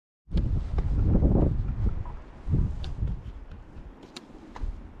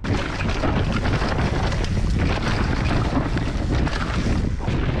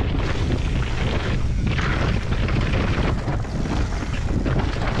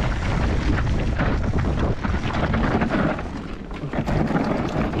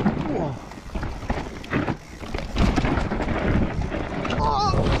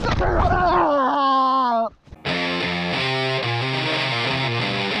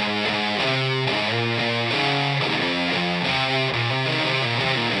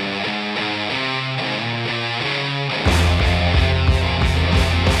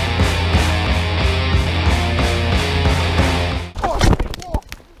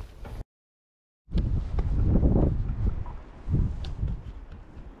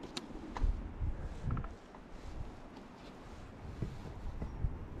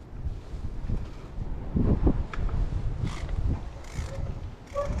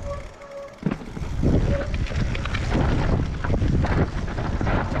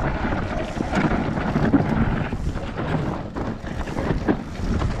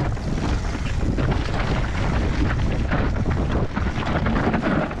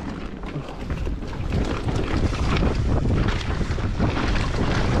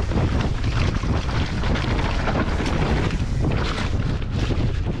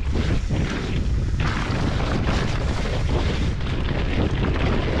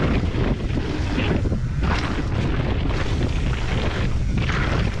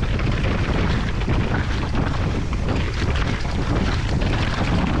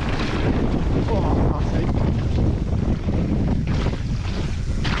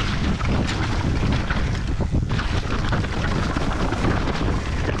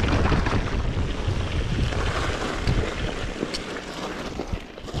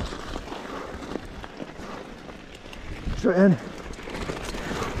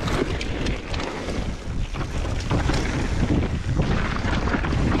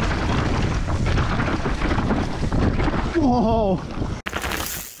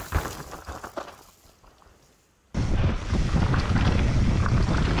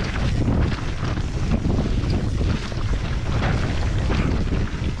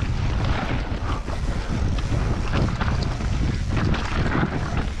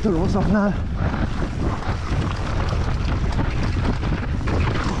the ropes off now.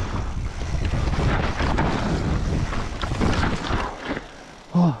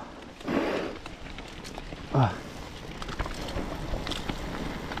 Oh. Ah.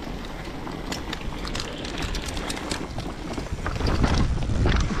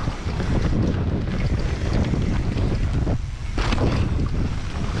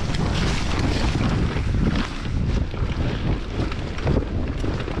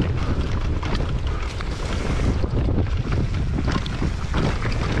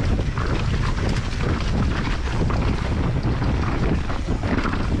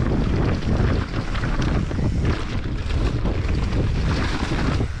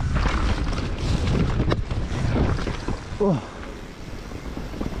 Oh.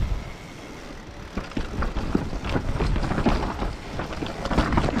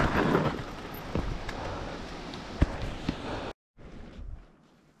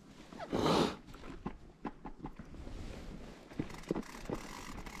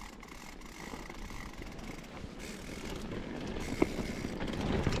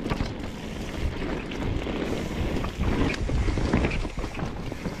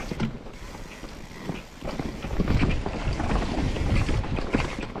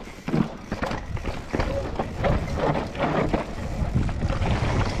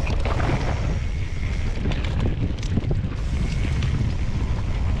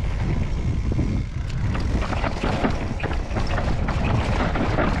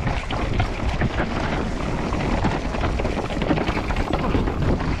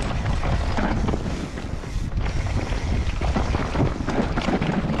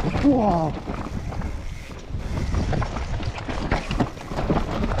 Wow.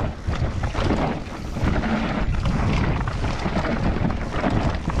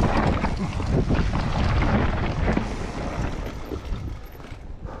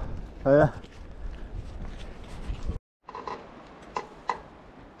 Oh yeah.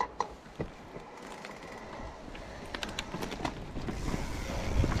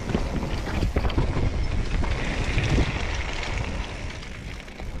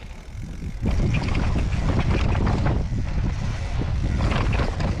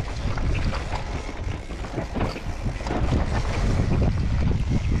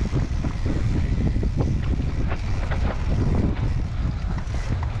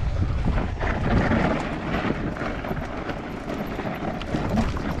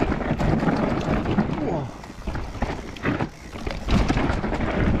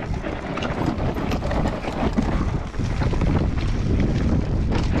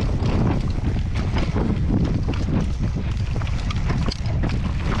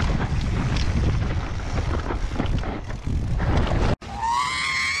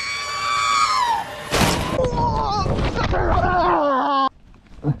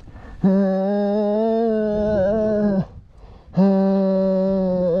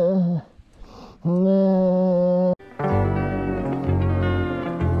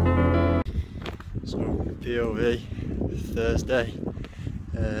 So POV Thursday,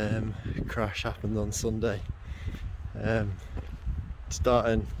 crash happened on Sunday.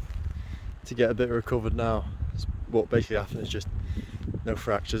 Starting to get a bit recovered now. What basically happened is just no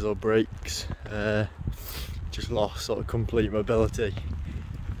fractures or breaks, just lost sort of complete mobility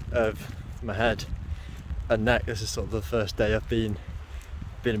of my head and neck. This is sort of the first day I've been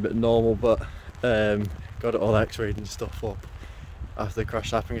a bit normal, but got it all x-rayed and stuff up after the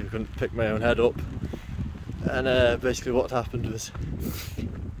crash happened. I couldn't pick my own head up, and basically what happened was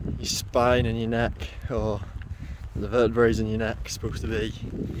your spine and your neck, or the vertebrae in your neck, are supposed to be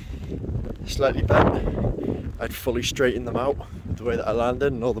slightly bent. I'd fully straightened them out with the way that I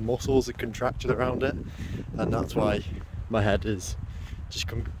landed, and all the muscles had contracted around it, and that's why my head is just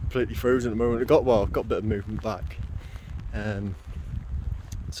completely frozen at the moment. I've got a bit of movement back,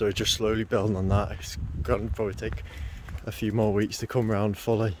 so it's just slowly building on that. It's going to probably take a few more weeks to come around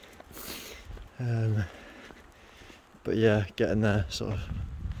fully, but yeah, getting there. Sort of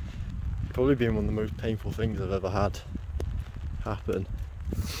probably been one of the most painful things I've ever had happen,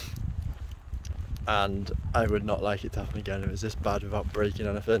 and I would not like it to happen again. It was this bad without breaking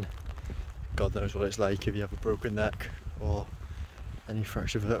anything. God knows what it's like if you have a broken neck or any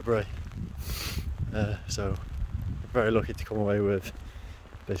fractured vertebrae. So very lucky to come away with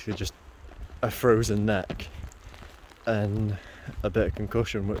basically just a frozen neck and a bit of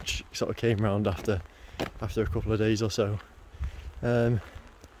concussion, which sort of came round after a couple of days or so.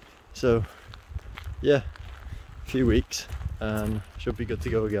 So yeah, a few weeks and should be good to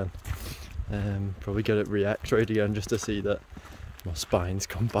go again. Probably get it re-x-rayed again just to see that my spine's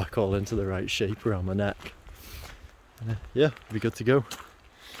come back all into the right shape around my neck. Yeah, be good to go.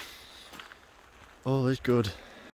 all is good.